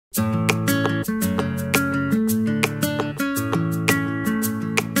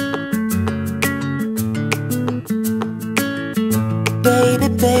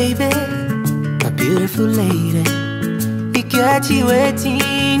beautiful lady. You got you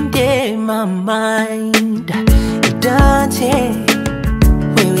waiting in my mind. You don't take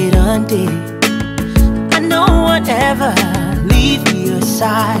where we don't take. I know won't ever leave your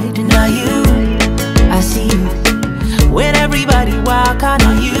side. Now you, I see you. When everybody walk, I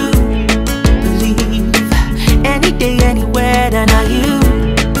know you believe. Any day, anywhere, then now you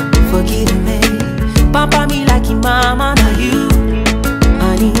forgive me. Papa me like your mama, now you,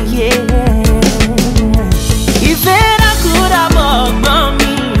 honey, yeah. If it I could have bought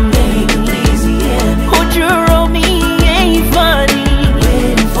me, baby, please, yeah. Would you roll me, ain't funny?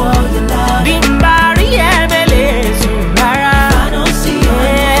 Waiting for your love. Bimbari, emele, surara. I don't see you,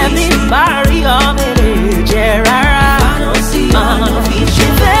 yeah. Bimbari, omele, gerara. I don't see you,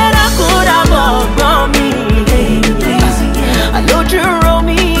 if it I could have bought me, baby, please, yeah. I know you roll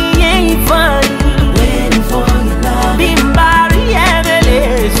me, ain't funny. Waiting for your love. Bimbari, emele,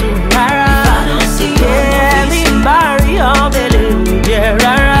 surara. I don't see you, yeah. Bimbari, omele,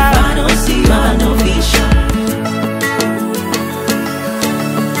 gerara. I don't see you, I know vision.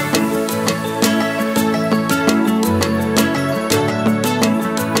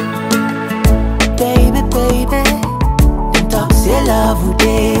 Baby, baby, them talk say love would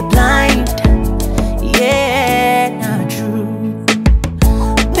they blind. Yeah, not true.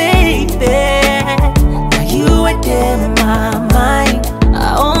 Baby, now you are there in my mind.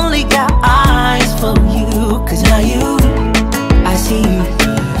 I only got eyes for you, cause now you, I see you.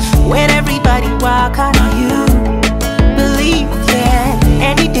 When everybody walk, I know you believe, yeah.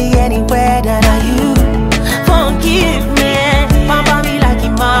 Any day, anywhere, that are you. Forgive me, papa me like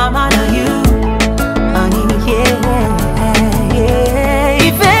your mama, know you, honey, yeah, yeah.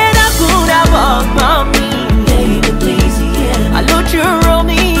 If it I could have walked on me, baby, please, yeah. I let you roll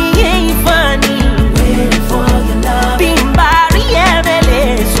me, ain't funny. Waiting for your love. Bimbari, emele,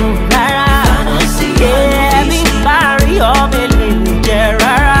 surara. I don't see you, yeah. Bimbari, omele,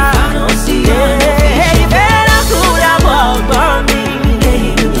 gerara. I don't see you, yeah. If it I could have walked on me,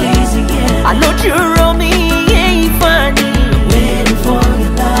 baby, please, yeah. I let you roll me, ain't funny. Waiting for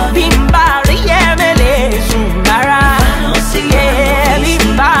your love. Bimbari, emele, surara. I don't see you, yeah.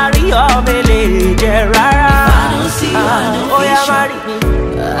 Bimbari, omele, gerara. I don't see you, oh yeah, Mari.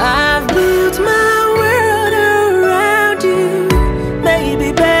 I've built my world around you, baby,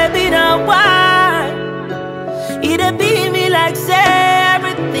 baby, now why? It'd be me like say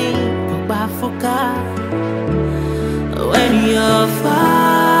everything, but I forgot when you're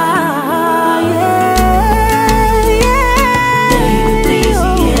far, yeah, yeah. Baby, please,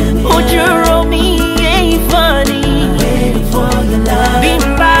 hear me. Would you roll me, ain't funny? I'm waiting for your love.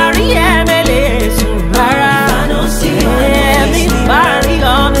 Bimbari, emele, surara. I don't see you, yeah. Bimbari,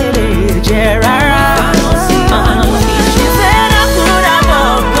 omele, gerara. I don't see you, she said I could have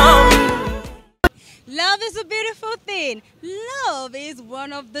walked on me. Love is a beautiful thing. Love is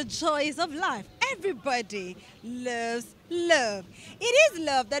one of the joys of life. Everybody loves love. It is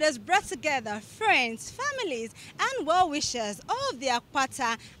love that has brought together friends, families, and well-wishers of the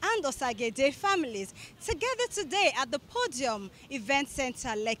Akpata and Osagiede families together today at the Podium Event Center,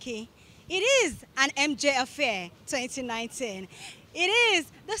 Lekki. It is an MJ Affair 2019. It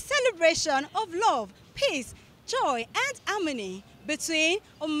is the celebration of love, peace, joy, and harmony between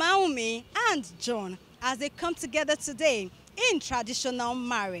Omowunmi and John as they come together today in traditional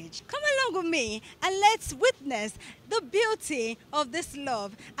marriage. Come along with me and let's witness the beauty of this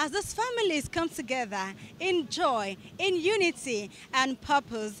love as these families come together in joy, in unity, and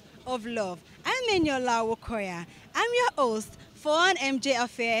purpose of love. I'm Eniola Wokoya. I'm your host for an MJ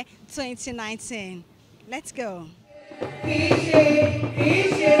Affair 2019. Let's go.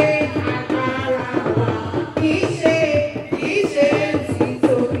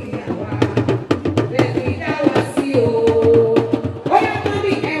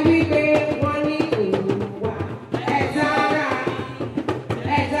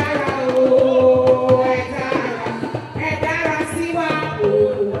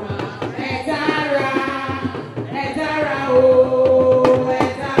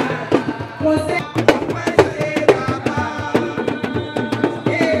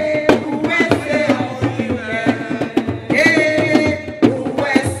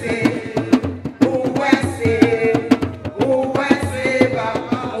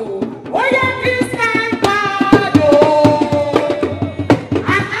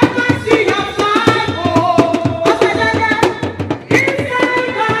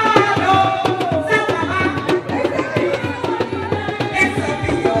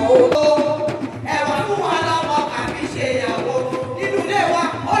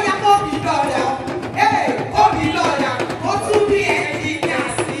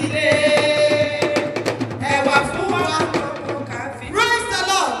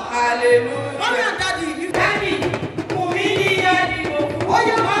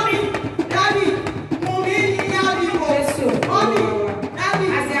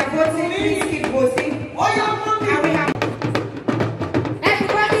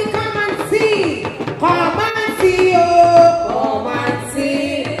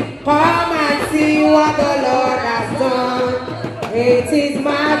 What the Lord has done, it is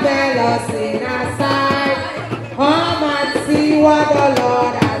marvelous in our sight. Come and see what the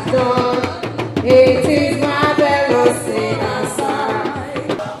Lord has done, it is marvelous in our sight.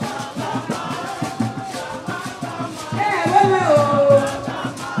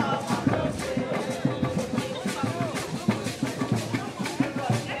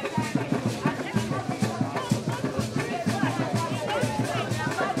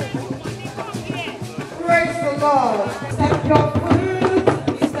 Praise the Lord. Step your foot,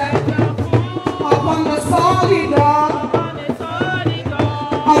 upon the solid rock,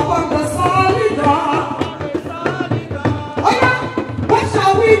 upon the solid rock. Oh yeah, what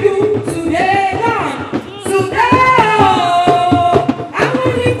shall we do today, Lord? Today, oh, I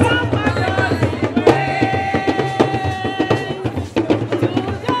will lift up my voice in praise.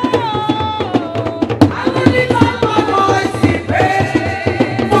 I will lift up my voice in praise.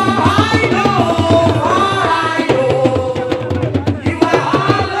 For I know, you are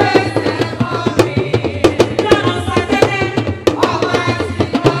always there for me. None of Saturday, Almighty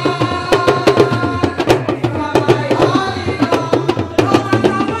God. You are my only Lord. No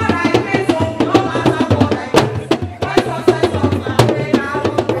matter what I face, no matter what I face, my success of my way, I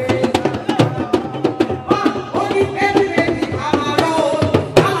will praise God. Only every I'm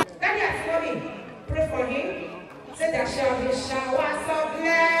alone. Daddy has money. Pray for him. Say there shall be showers of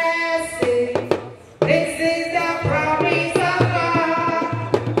blessing. This is the promise of God.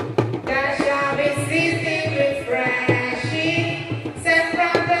 There shall be season refreshing, sent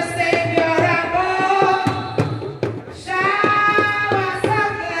from the Savior above. Showers of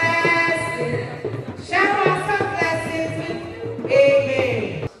blessing.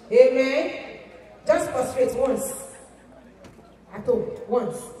 Amen. Amen. Just prostrate once. At home,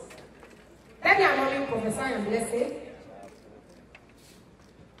 once. Let me anoint prophesy and blessing.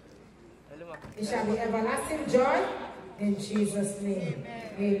 It shall be everlasting joy in Jesus' name.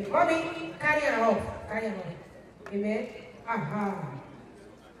 Amen. Mommy, carry her up. Carry her up. Amen. Aha.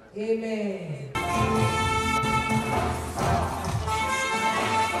 Amen.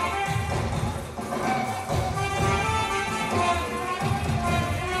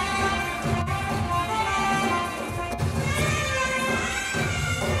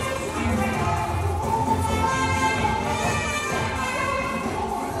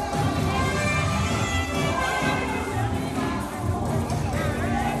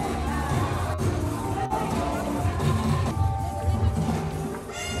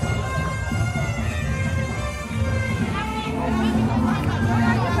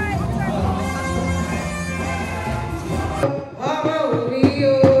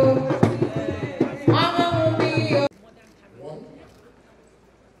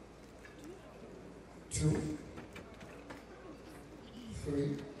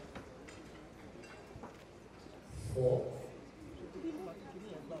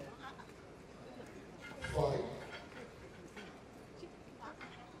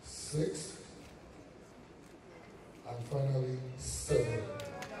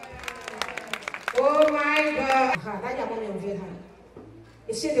 Oh my God.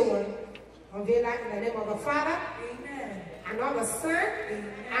 Is she the one? Unveil her in the name of the Father, amen, and of the Son,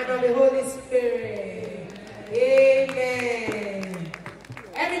 amen, and of the Holy Spirit. Amen.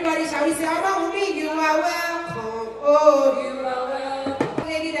 Everybody, shall we say, Omowunmi, you are welcome. Oh, you are welcome.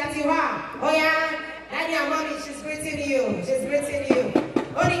 Lady that you are. Oh yeah. Daddy and mommy, she's greeting you. She's greeting you.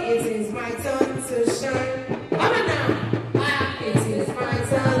 Only it is my turn to shine. Come on now. It is my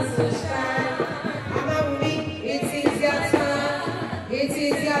turn to shine. Omowunmi, it is your turn. It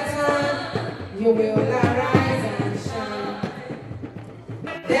is your turn. You will arise and shine.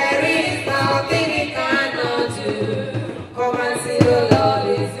 There is nothing he cannot do. Come and see the Lord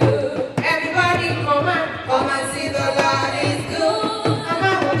is good. Everybody come and see the Lord is good.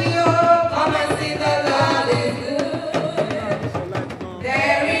 Omowunmi, oh, come and see the Lord is good.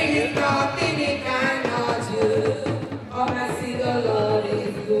 There is nothing he cannot do. Come and see the Lord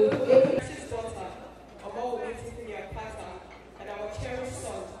is good. His daughter, Omowunmi Akpata, and our cherished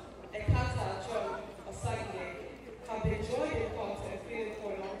son, Osagiede, have enjoyed the court and field for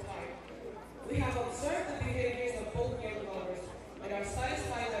a long time. We have observed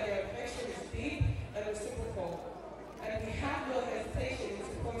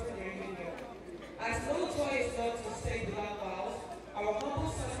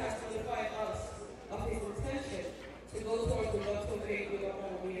faith with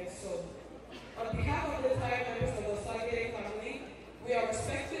Omowunmi and son. On behalf of the entire members of the Osagiede family, we are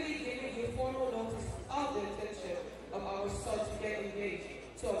respectfully giving you formal notice of the intention of our son to get engaged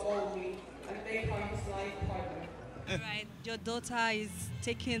to Omowunmi and make her his life partner. Right, your daughter is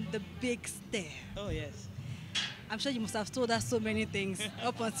taking the big step. Oh, yes. I'm sure you must have told her so many things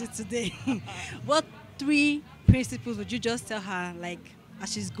up until today. What 3 principles would you just tell her, like,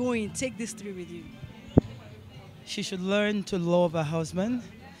 as she's going, take these 3 with you? She should learn to love her husband.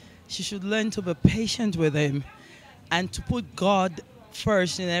 She should learn to be patient with him and to put God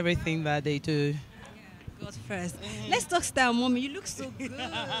first in everything that they do. God first. Let's talk style, Mommy. You look so good.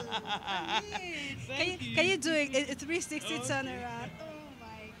 Can you do a 360 turnaround? Oh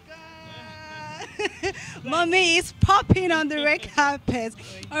my God. Mommy is popping on the red carpet.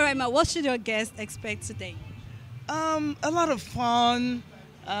 All right, Ma, what should your guests expect today? A lot of fun,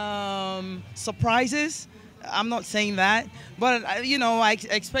 surprises. I'm not saying that, but you know, I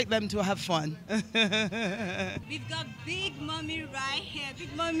expect them to have fun. We've got Big Mommy right here.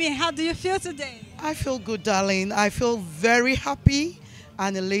 Big Mommy, how do you feel today? I feel good, darling. I feel very happy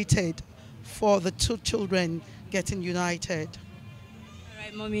and elated for the 2 children getting united. All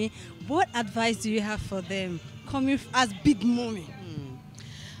right, Mommy, what advice do you have for them coming as Big Mommy?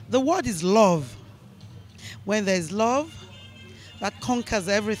 The word is love. When there's love, that conquers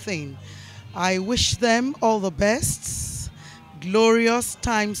everything. I wish them all the best, glorious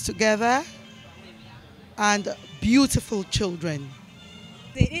times together, and beautiful children.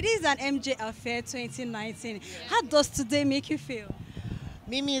 It is an MJ Affair 2019. How does today make you feel?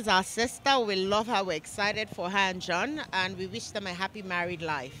 Mimi is our sister. We love her. We're excited for her and John, and we wish them a happy married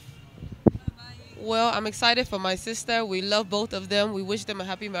life. Well, I'm excited for my sister. We love both of them. We wish them a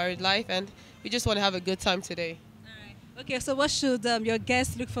happy married life, and we just want to have a good time today. Okay, so what should your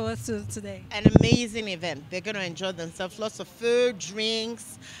guests look forward to today? An amazing event. They're going to enjoy themselves. Lots of food,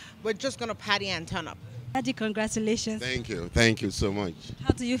 drinks. We're just going to party and turn up. Daddy, congratulations. Thank you. Thank you so much.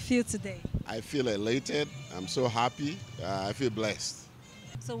 How do you feel today? I feel elated. I'm so happy. I feel blessed.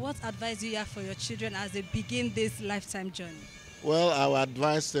 So what advice do you have for your children as they begin this lifetime journey? Well, I would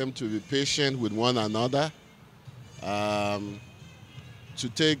advise them to be patient with one another, to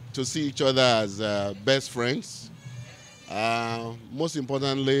see each other as best friends. Most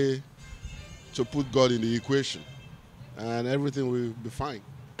importantly, to put God in the equation, and everything will be fine.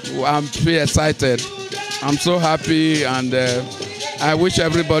 I'm very excited. I'm so happy, and I wish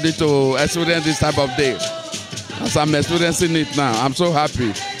everybody to experience this type of day. As I'm experiencing it now, I'm so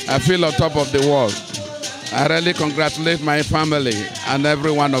happy. I feel on top of the world. I really congratulate my family and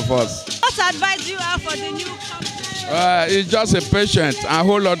every one of us. What advice do you have for the new couple? It's just a patient and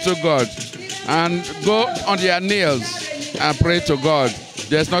hold on to God and go on their knees and pray to God.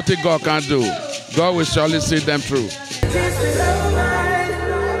 There's nothing God can't do. God will surely see them through.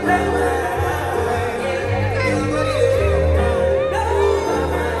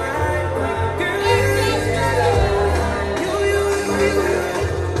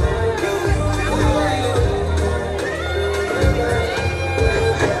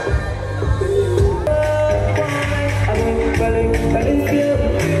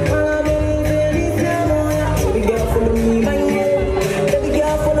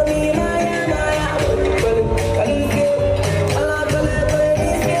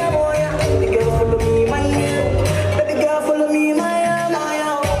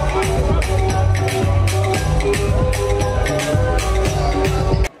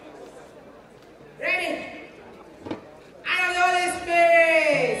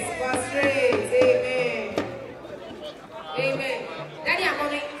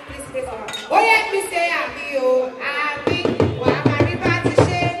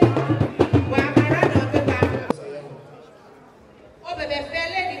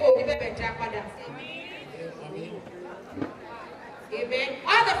 Amen.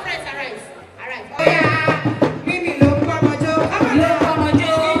 All the friends arise. Arise. Oh yeah. Mimi lo come jo. Come on. Come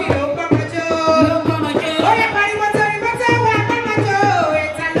jo. Mimi lo come jo. Lo come jo. Oh yeah, bari moto wa come jo.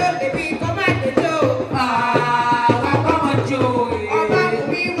 Eta lo baby come at jo. Wa come jo.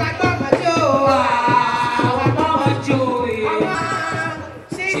 Omowunmi wa come jo. Wa come jo.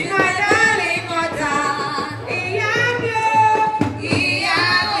 She's my darling mother. Iya mi o. Iya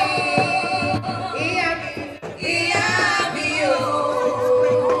mi. Iya mi. Iya mi o.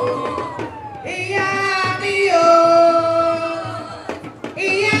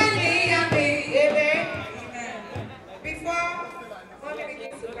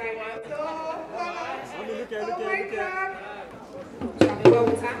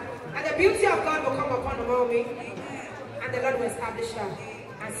 And the beauty of God will come upon Omowunmi, and the Lord will establish her.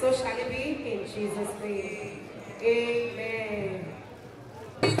 And so shall it be in Jesus' name. Amen.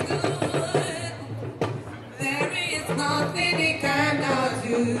 There is nothing he cannot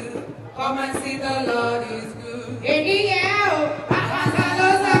do. Come and see the Lord is good.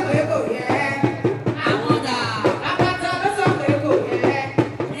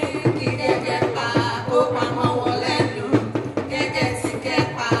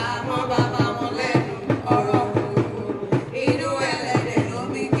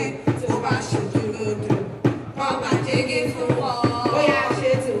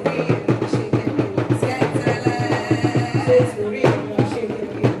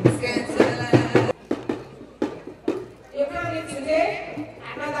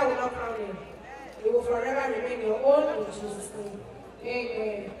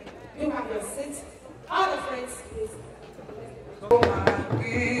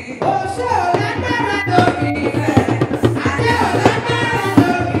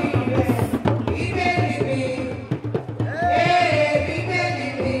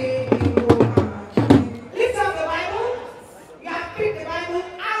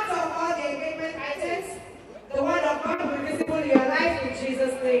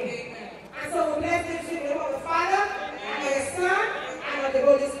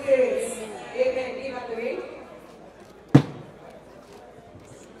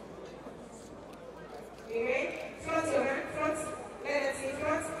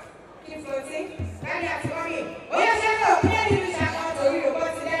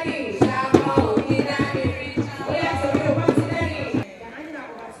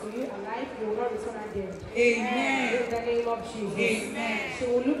 Amen. In the name of Jesus. Amen. She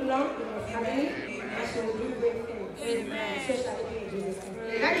will look long in her family and she will do great things. Amen. So shall it be in Jesus'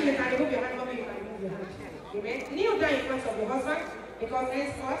 name. Daddy, you can remove your hand, mommy, you can remove your hand. Amen. Kneel down in front of your husband because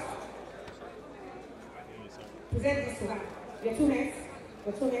henceforth, present this to her. Your two hands.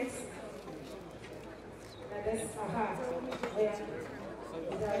 Your two hands. Like this. Aha.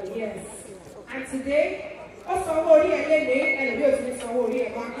 Yes. And today, also, everybody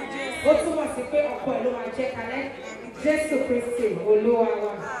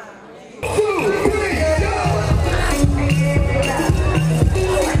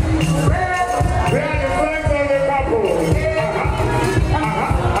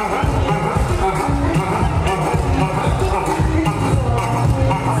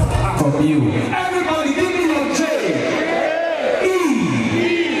give me your J.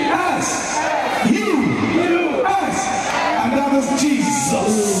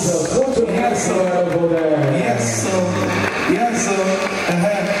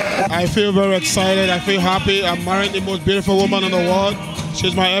 I feel very excited. I feel happy. I'm marrying the most beautiful woman in the world.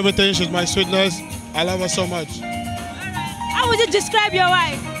 She's my everything. She's my sweetness. I love her so much. How would you describe your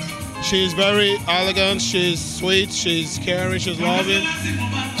wife? She's very elegant. She's sweet. She's caring. She's loving.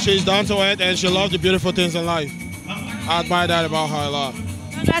 She's down to earth, and she loves the beautiful things in life. I admire that about her a lot.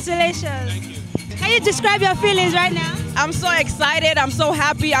 Congratulations. Thank you. Can you describe your feelings right now? I'm so excited, I'm so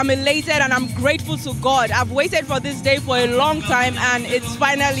happy, I'm elated, and I'm grateful to God. I've waited for this day for a long time, and it's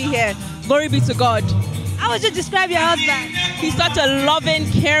finally here. Glory be to God. How would you describe your husband? He's such a loving,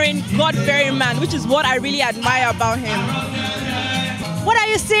 caring, God-fearing man, which is what I really admire about him. What are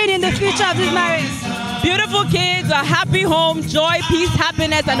you seeing in the future of this marriage? Beautiful kids, a happy home, joy, peace,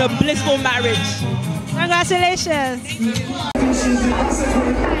 happiness, and a blissful marriage. Congratulations.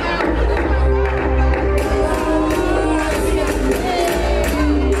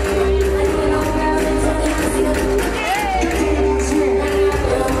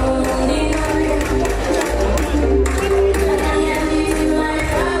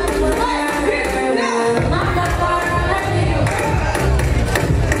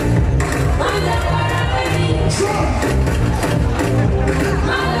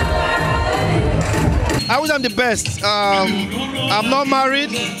 I wish them the best. I'm not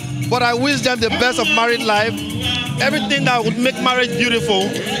married, but I wish them the best of married life. Everything that would make marriage beautiful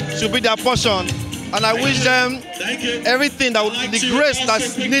should be their portion. And I wish them everything that would be the grace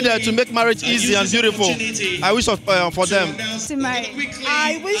that's needed to make marriage easy and beautiful. I wish for them.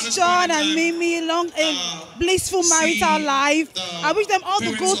 I wish John and Mimi a blissful marital life. I wish them all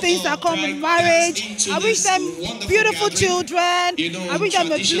the good things that come with marriage. I wish them beautiful children. I wish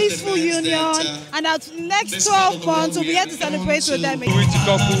them a blissful union. And that next 12 months we'll be here to celebrate with them. We wish the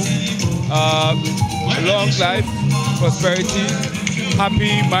couple long life, prosperity,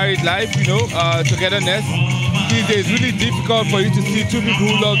 happy married life, togetherness. These days it's really difficult for you to see two people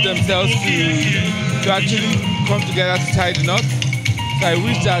who love themselves to actually come together to tie the knot. So I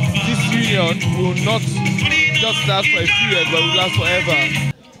wish that this union will not just last for a few years, but will last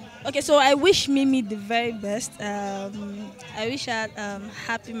forever. Okay, so I wish Mimi the very best. I wish her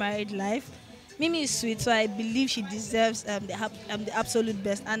happy married life. Mimi is sweet, so I believe she deserves the absolute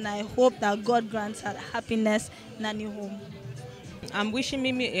best, and I hope that God grants her happiness in a new home. I'm wishing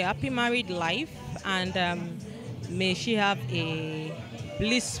Mimi a happy married life, and may she have a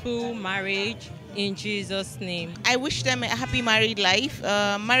blissful marriage in Jesus' name. I wish them a happy married life.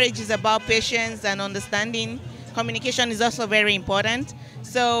 Marriage is about patience and understanding. Communication is also very important.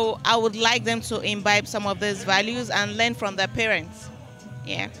 So I would like them to imbibe some of those values and learn from their parents.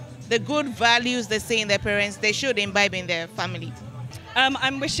 Yeah. The good values they see in their parents, they should imbibe in their family.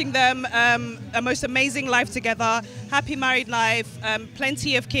 I'm wishing them a most amazing life together, happy married life,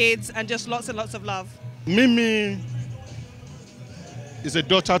 plenty of kids, and just lots and lots of love. Mimi is a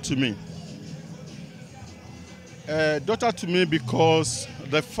daughter to me. A daughter to me because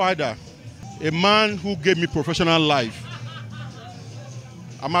the father, a man who gave me professional life.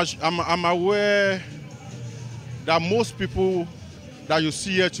 I'm aware that most people that you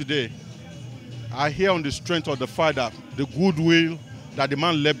see here today are here on the strength of the father, the goodwill that the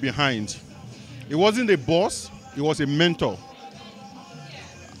man left behind. He wasn't a boss, he was a mentor.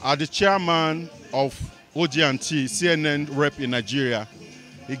 As the chairman of OG&T, CNN rep in Nigeria,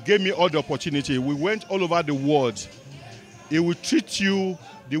 he gave me all the opportunity. We went all over the world. He will treat you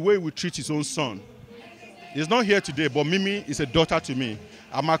the way he would treat his own son. He's not here today, but Mimi is a daughter to me.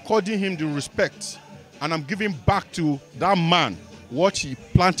 I'm according him the respect, and I'm giving back to that man what he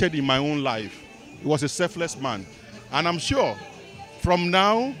planted in my own life. He was a selfless man. And I'm sure from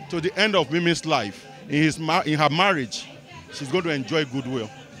now to the end of Mimi's life, in her marriage, she's going to enjoy goodwill.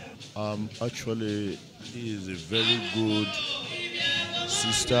 Actually, he is a very good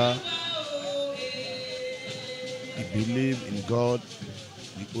sister. He believes in God,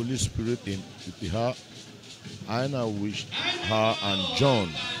 the Holy Spirit with her. And I wish her and John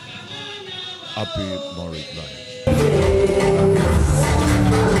happy married life.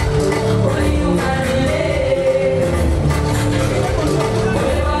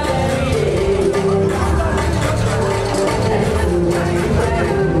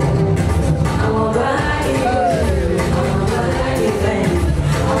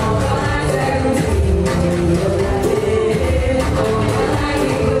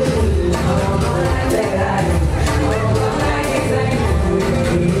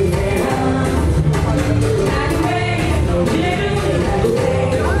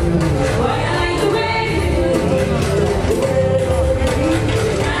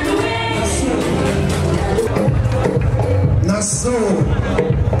 So,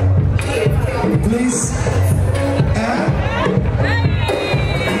 please,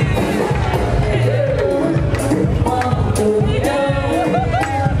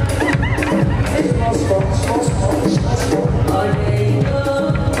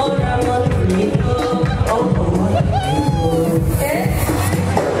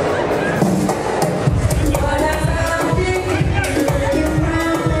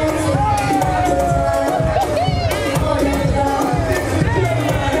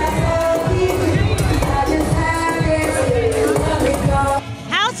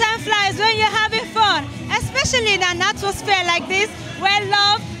 in an atmosphere like this where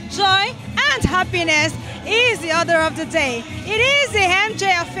love, joy and happiness is the order of the day. It is the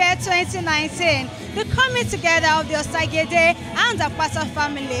MJ Affair 2019, the coming together of the Osagiede and Akpata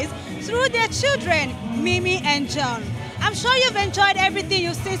families through their children, Mimi and John. I'm sure you've enjoyed everything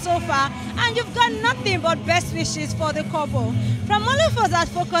you've seen so far, and you've got nothing but best wishes for the couple. From all of us at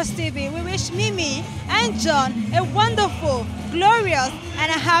Focus TV, we wish Mimi and John a wonderful, glorious,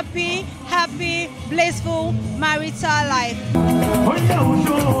 and a happy, blissful marital life.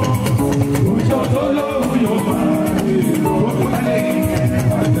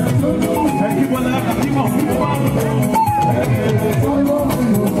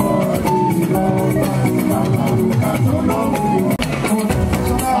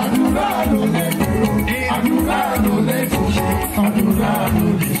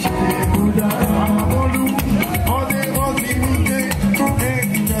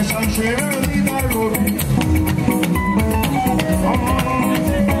 Share